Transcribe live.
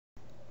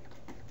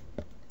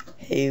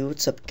Hey,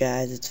 what's up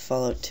guys, it's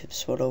Fallout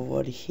Tips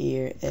 101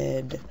 here,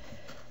 and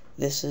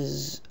this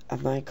is a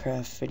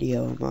Minecraft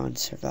video. I'm on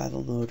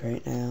survival mode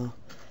right now,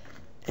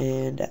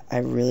 and I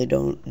really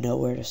don't know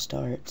where to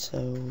start,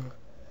 so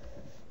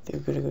we're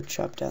gonna go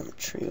chop down the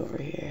tree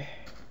over here.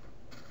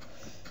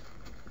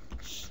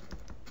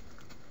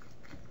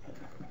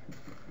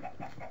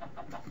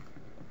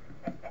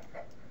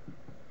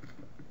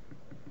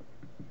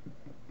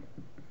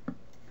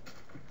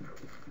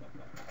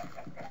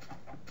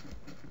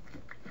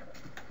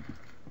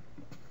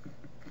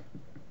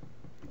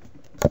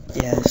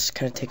 Yeah, this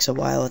kind of takes a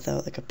while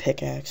without like a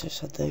pickaxe or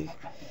something,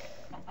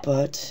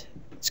 but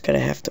it's gonna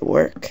have to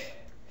work.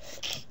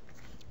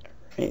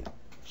 Right.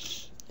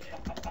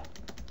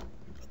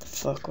 What the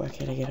fuck, why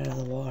can't I get out of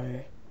the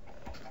water?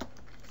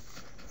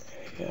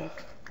 There we go.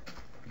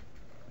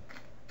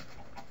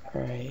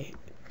 Alright.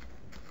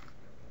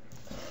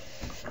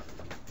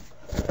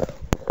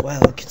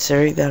 Well,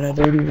 considering that I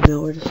don't even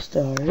know where to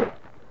start,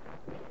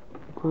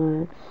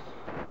 let's...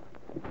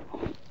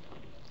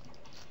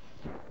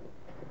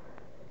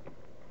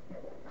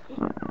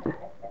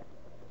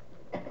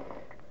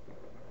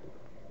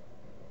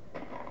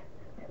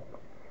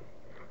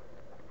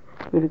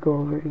 I'm gonna go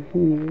over to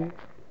here.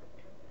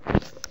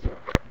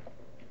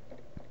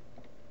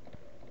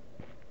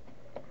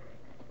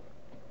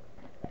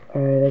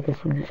 Alright, I guess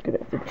I'm just gonna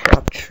have to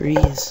chop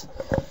trees.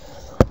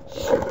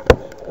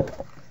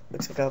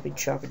 Looks like I'll be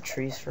chopping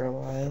trees for a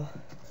while.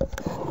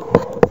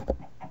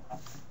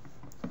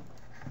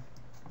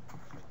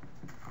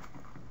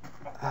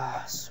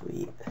 Ah,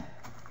 sweet.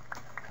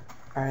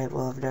 Alright,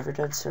 well, I've never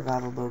done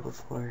survival mode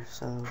before,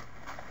 so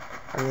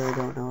I really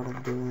don't know what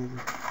I'm doing.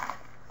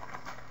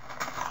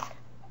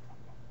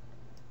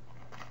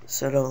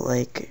 So don't,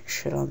 like,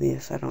 shit on me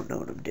if I don't know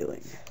what I'm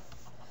doing.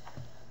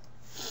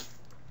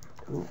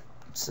 Ooh,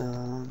 is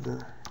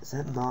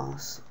that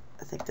moss?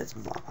 I think that's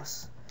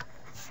moss.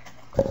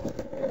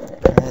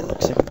 Alright,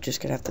 looks like I'm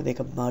just gonna have to make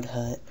a mud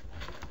hut.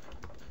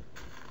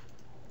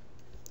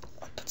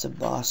 I'll put some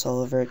moss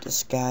all over it,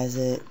 disguise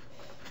it,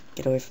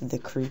 get away from the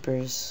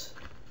creepers.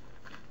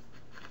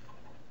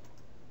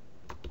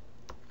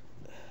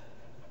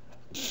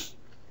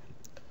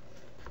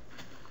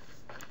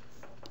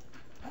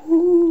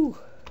 Woo!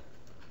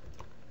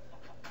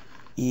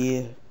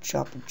 Yeah,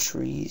 chopping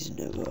trees,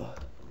 nigga. I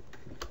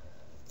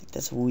think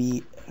that's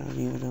wheat. I don't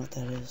even know what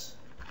that is.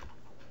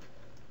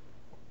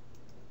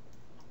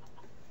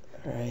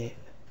 Alright.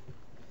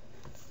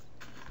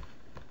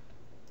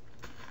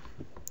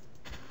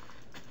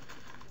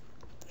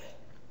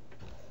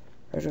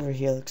 Right over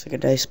here looks like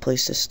a nice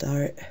place to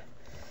start.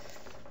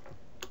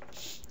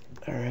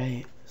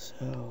 Alright,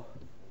 so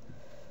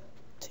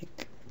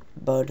take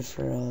mud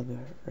from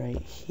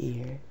right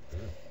here.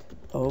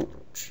 Oh,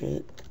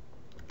 shit.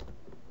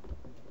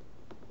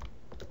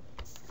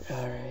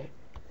 Alright.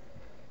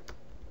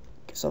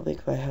 Guess I'll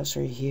make my house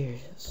right here.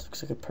 This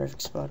looks like a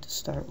perfect spot to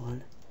start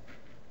one.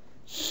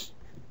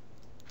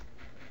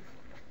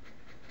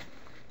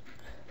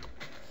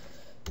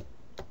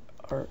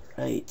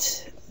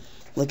 Alright.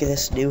 Look at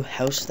this new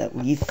house that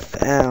we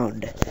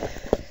found.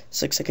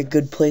 This looks like a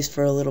good place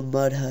for a little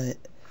mud hut.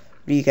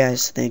 What do you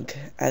guys think?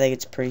 I think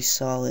it's pretty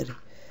solid.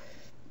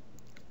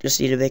 Just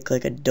need to make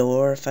like a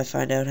door if I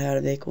find out how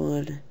to make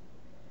one.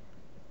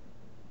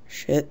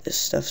 Shit, this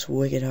stuff's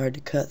wicked hard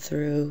to cut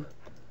through.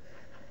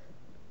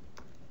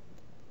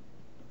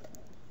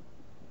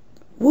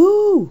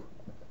 Woo!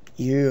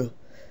 Yeah.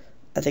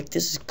 I think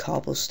this is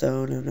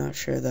cobblestone. I'm not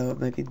sure though. It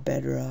might be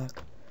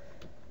bedrock.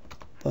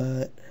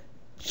 But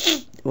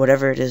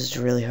whatever it is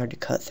really hard to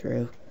cut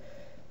through.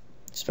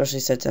 Especially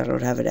since I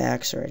don't have an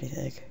axe or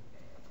anything.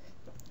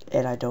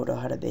 And I don't know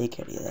how to make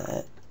any of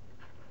that.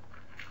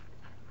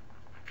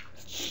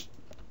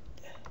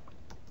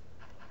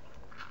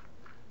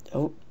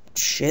 Oh,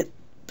 shit.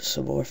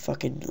 Some more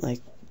fucking,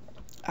 like,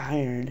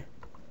 iron.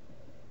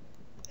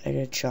 I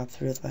gotta chop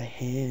through with my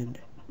hand.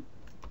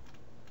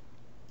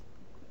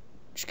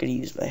 Just gonna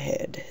use my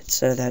hand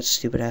instead of that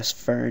stupid ass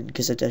fern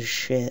because it does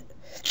shit.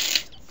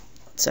 It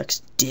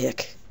sucks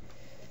dick.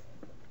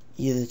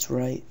 Yeah, that's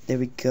right. There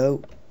we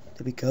go.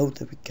 There we go.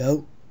 There we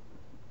go.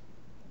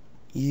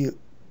 Yeah.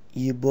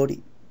 Yeah,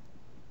 buddy.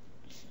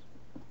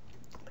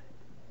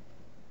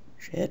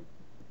 Shit.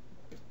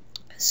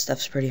 This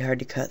stuff's pretty hard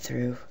to cut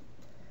through.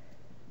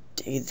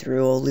 Digging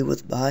through only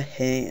with my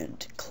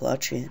hand.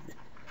 Clutching.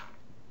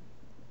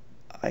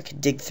 I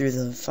can dig through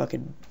the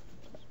fucking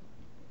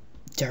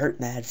dirt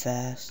mad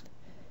fast.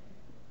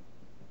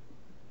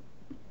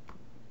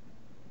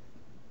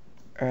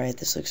 Alright,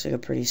 this looks like a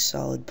pretty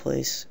solid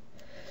place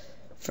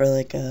for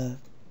like a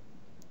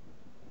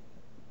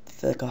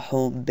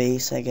home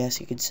base, I guess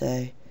you could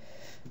say.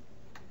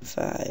 If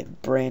I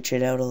branch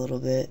it out a little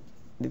bit,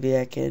 maybe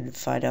I can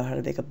find out how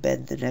to make a bed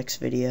in the next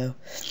video.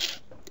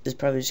 It's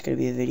probably just going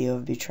to be a video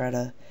of me trying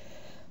to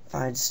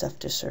find stuff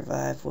to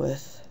survive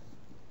with.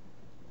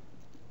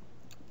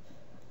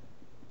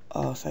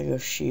 Oh, if I go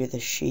shear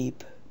the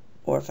sheep,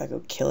 or if I go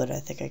kill it,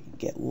 I think I can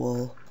get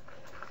wool.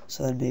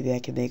 So then maybe I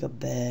can make a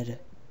bed.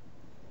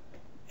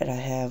 and I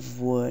have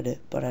wood,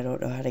 but I don't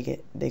know how to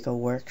make a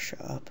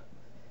workshop.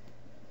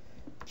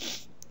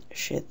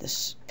 Shit,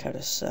 this kind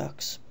of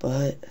sucks,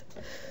 but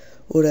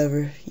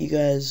whatever. You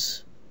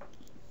guys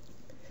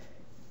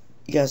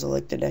will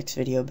like the next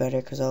video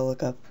better, because I'll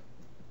look up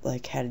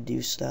like how to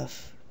do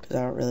stuff, because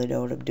I don't really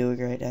know what I'm doing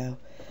right now.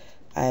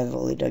 I have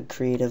only done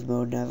creative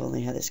mode, and I've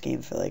only had this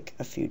game for like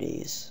a few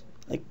days,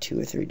 like 2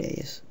 or 3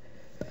 days.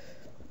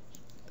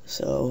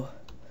 So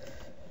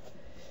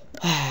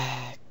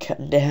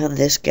cutting down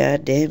this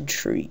goddamn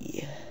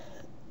tree.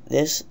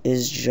 This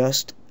is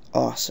just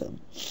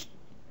awesome.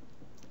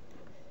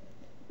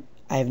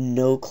 I have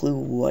no clue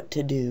what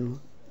to do,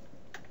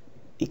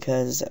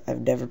 because I've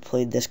never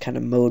played this kind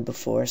of mode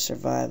before,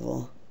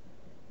 survival.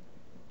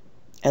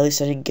 At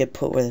least I didn't get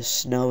put where the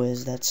snow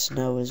is. That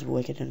snow is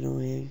wicked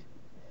annoying.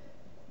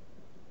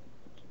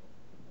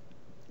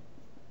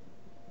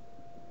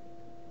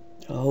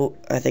 Oh,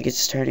 I think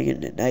it's turning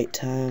into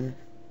nighttime.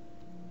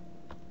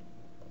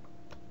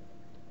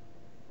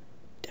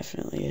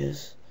 Definitely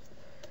is.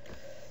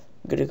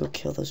 I'm gonna go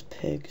kill those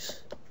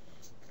pigs.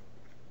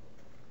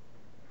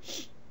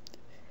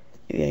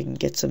 Maybe I can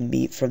get some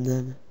meat from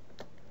them.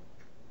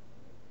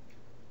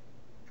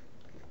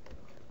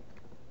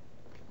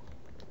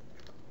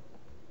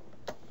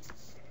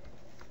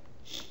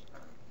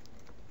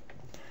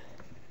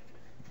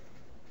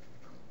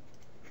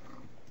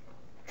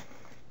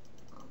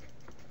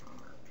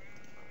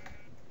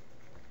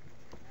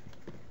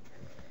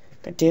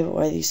 God damn it,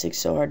 why are these things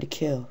so hard to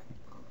kill?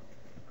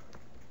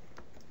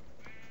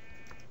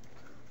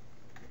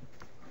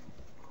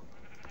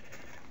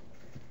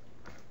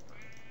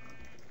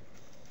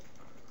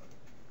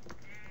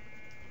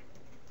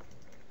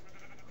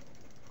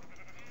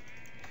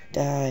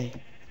 Die.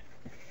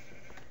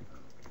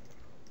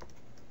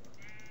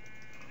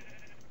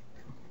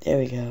 There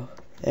we go.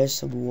 There's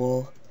some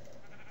wool.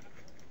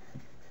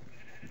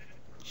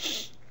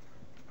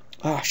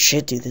 Oh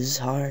shit, dude, this is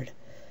hard.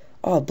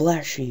 Oh,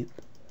 black sheep.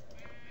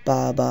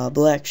 Baba,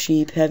 black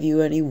sheep, have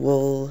you any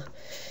wool?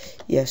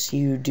 Yes,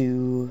 you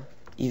do.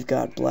 You've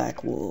got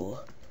black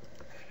wool.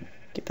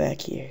 Get back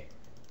here,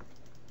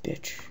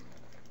 bitch.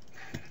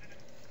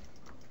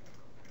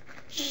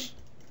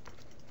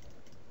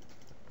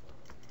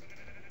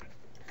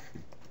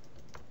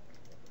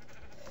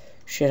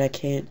 Shit, I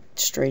can't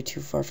stray too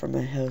far from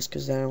my house,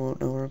 because then I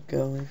won't know where I'm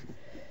going.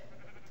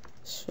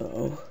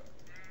 So,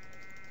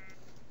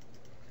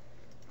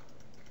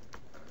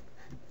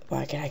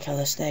 why can't I kill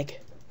this thing?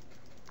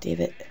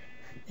 Damn it.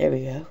 There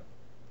we go.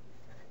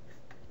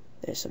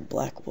 There's some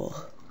black wool.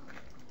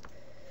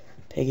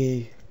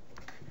 Piggy.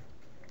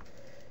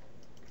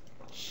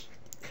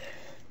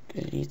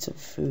 Gonna need some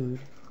food.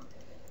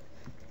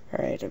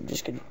 Alright, I'm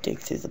just gonna dig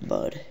through the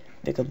mud.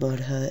 Make a mud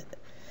hut.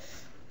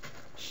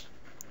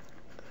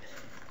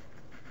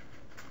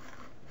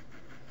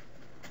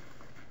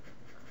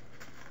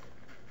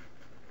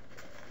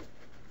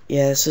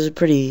 Yeah, this is a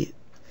pretty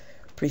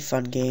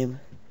fun game.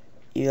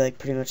 You like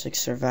pretty much like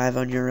survive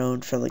on your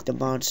own from like the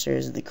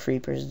monsters and the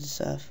creepers and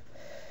stuff.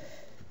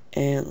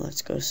 And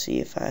let's go see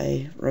if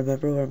I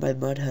remember where my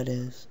mud hut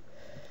is.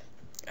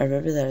 I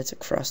remember that it's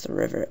across the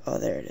river. Oh,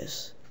 there it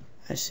is.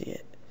 I see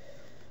it.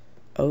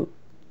 Oh,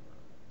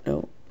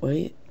 no,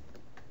 wait.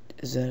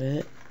 Is that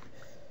it?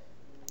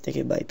 I think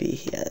it might be.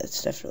 Yeah,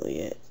 that's definitely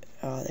it.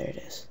 Oh, there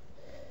it is.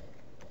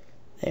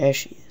 There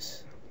she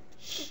is.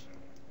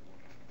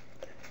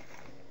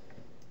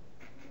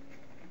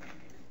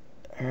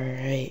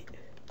 Alright.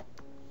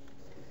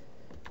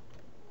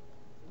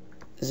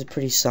 This is a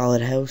pretty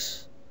solid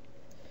house.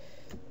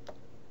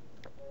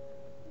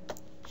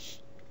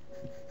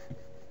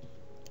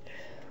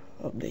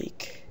 I'll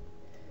make...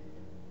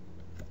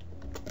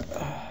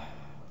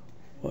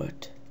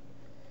 what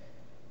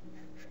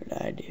should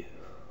I do?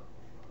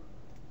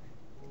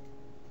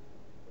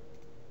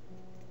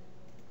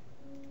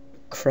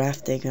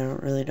 Crafting, I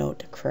don't really know what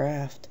to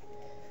craft.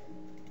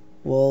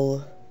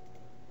 Wool,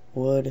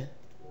 wood.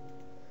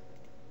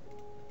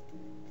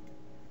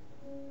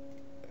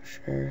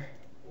 Sure.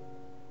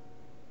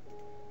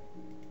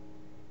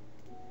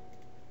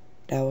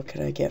 Now what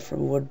can I get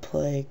from wood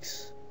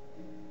planks?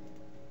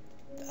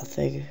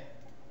 Nothing.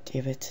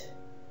 Damn it.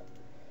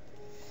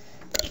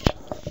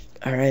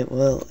 Alright,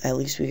 well, at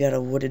least we got a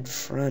wooden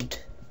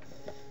front.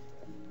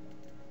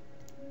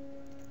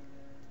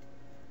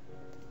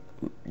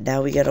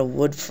 Now we got a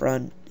wood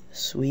front.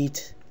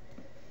 Sweet.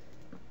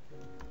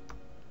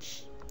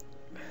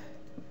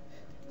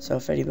 So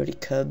if anybody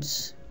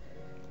comes,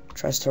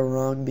 tries to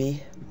wrong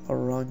me, I'll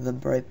wrong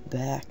them right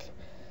back.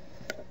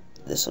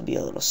 This will be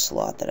a little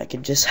slot that I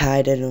can just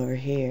hide in over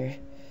here,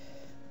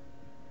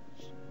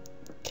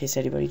 in case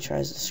anybody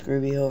tries to screw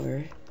me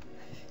over.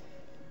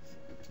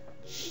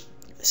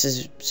 This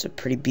is some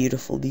pretty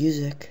beautiful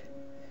music.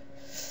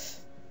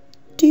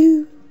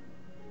 Do,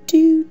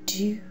 do,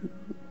 do,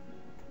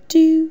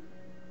 do,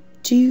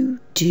 do,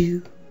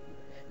 do,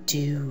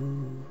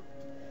 do.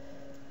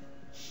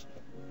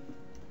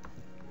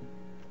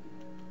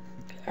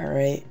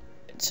 Alright,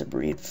 some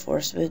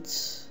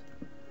reinforcements.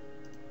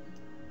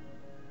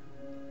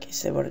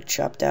 case I want to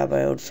chop down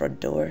my own front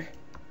door.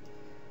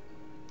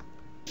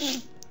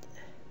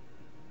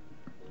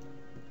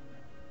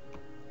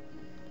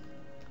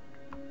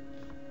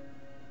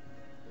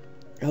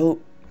 Oh,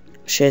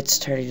 shit, it's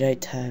turning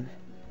nighttime.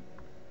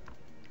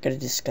 Gotta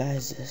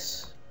disguise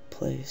this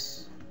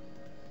place.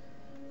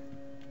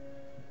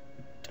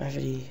 Do I have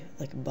any,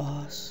 like,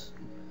 moss?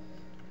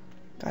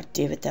 God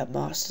damn it, that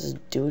moss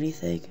doesn't do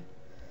anything?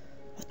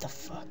 What the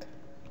fuck?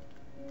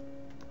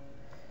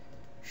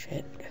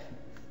 Shit.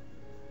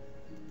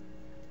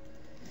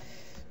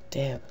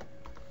 Damn.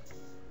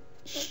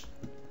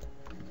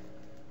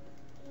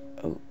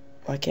 Oh,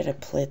 why can't I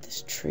plant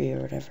this tree or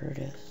whatever it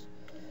is?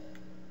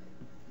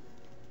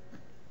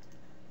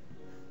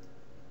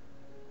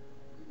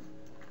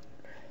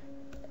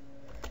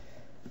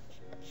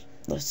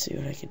 Let's see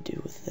what I can do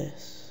with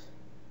this.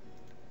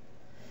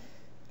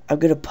 I'm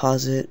gonna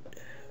pause it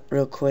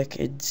real quick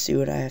and see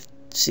what I have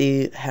to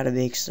see how to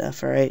make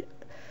stuff, alright?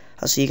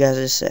 I'll see you guys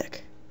in a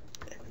sec.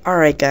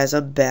 Alright guys,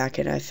 I'm back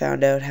and I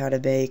found out how to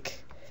make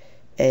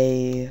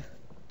a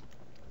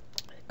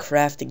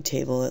crafting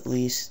table at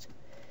least.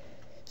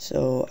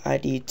 So I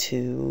need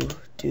to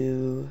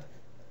do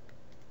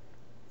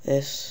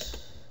this.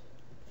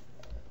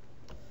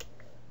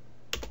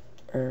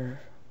 Or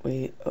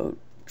wait, oh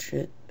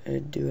shit, I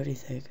didn't do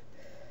anything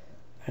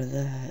out of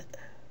that.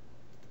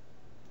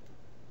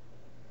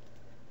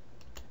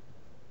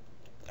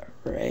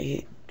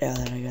 Alright, now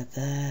that I got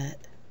that.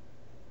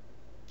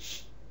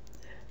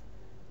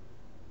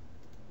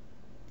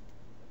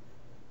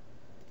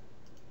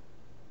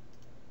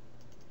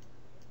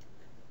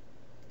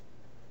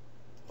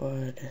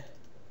 One,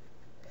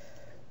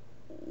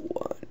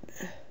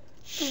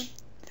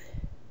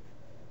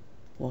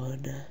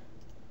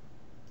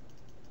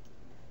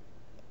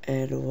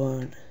 and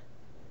one.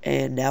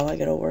 And now I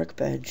got a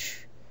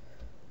workbench.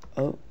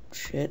 Oh,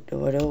 shit,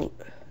 no I don't.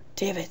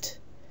 Damn it.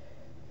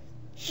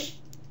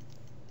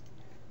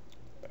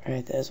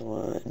 Alright, there's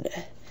one.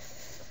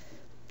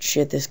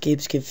 Shit, this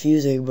game's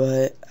confusing,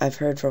 but I've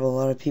heard from a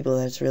lot of people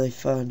that it's really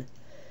fun.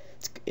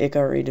 It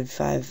got rated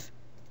 5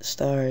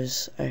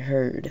 stars, I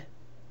heard.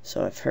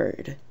 So I've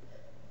heard.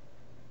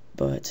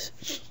 But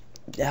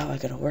now I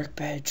got a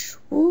workbench.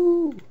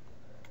 Woo!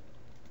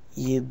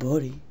 Yeah,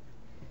 buddy.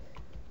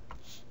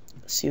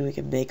 Let's see what we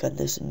can make on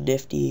this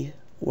nifty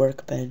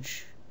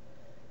workbench.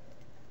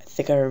 I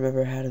think I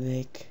remember how to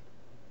make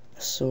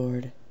a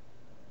sword.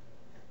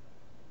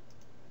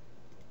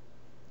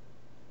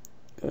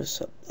 It was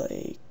something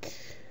like...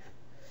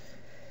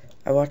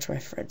 I watch my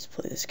friends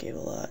play this game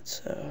a lot,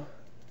 so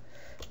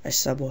I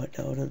somewhat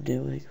know what I'm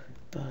doing,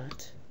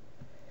 but...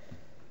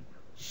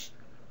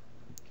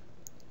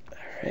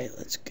 Alright,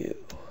 let's go.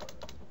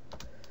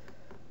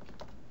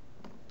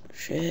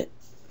 Shit.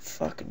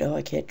 Fuck, no,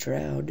 I can't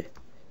drown.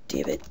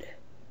 Damn it.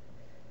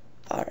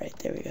 Alright,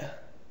 there we go.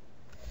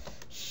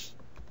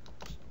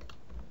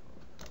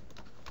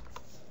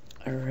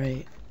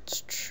 Alright,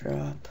 let's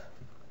chop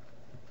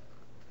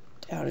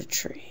down a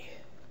tree.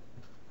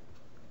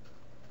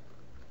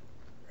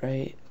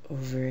 Right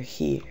over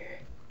here.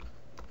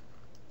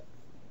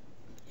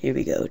 Here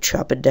we go,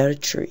 chopping down a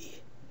tree.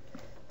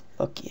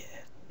 Fuck yeah.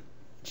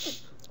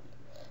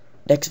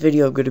 Next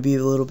video I'm going to be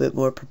a little bit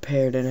more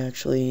prepared and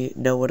actually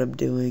know what I'm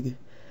doing.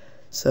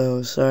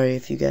 So sorry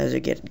if you guys are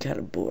getting kind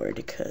of bored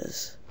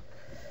because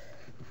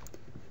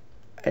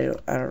I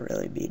don't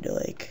really mean to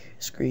like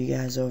screw you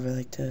guys over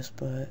like this,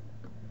 but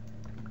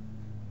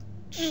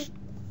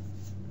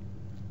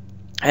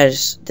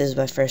this is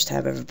my first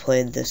time ever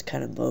playing this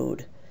kind of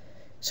mode,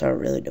 so I don't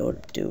really know what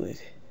I'm doing.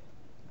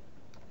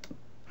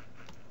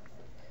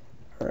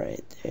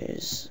 Alright,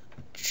 there's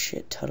a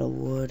shit ton of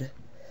wood.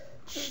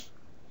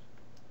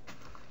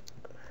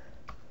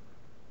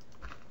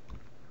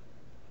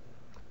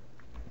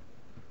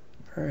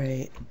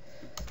 Alright,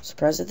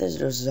 surprised that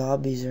there's no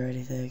zombies or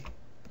anything.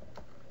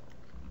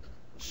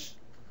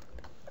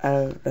 I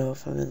don't know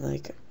if I'm in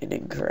like an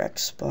incorrect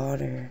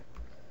spot or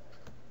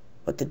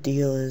what the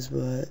deal is,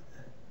 but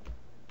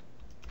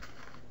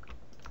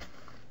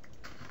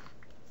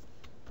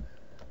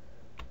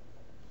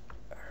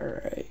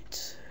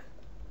alright,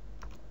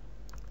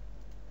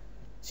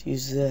 let's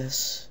use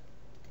this.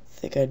 I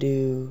think I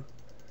do.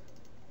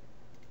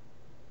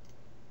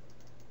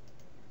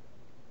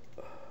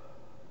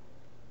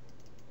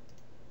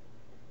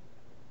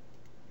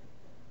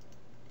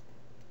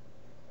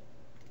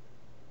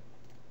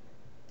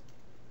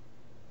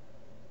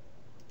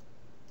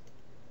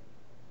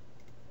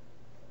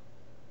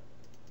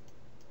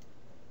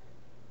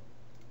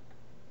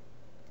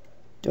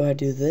 Do I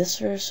do this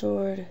for a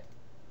sword?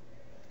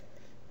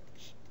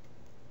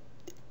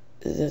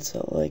 Is it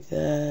something like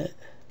that?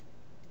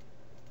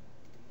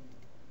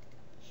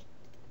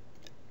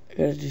 I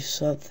gotta do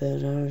something,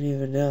 I don't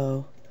even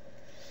know.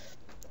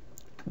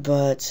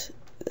 But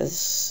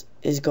this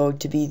is going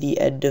to be the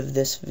end of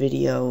this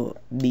video,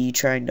 me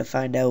trying to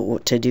find out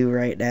what to do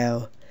right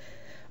now.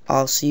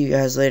 I'll see you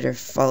guys later.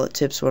 Follow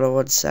Tips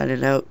 101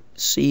 signing out.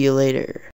 See you later.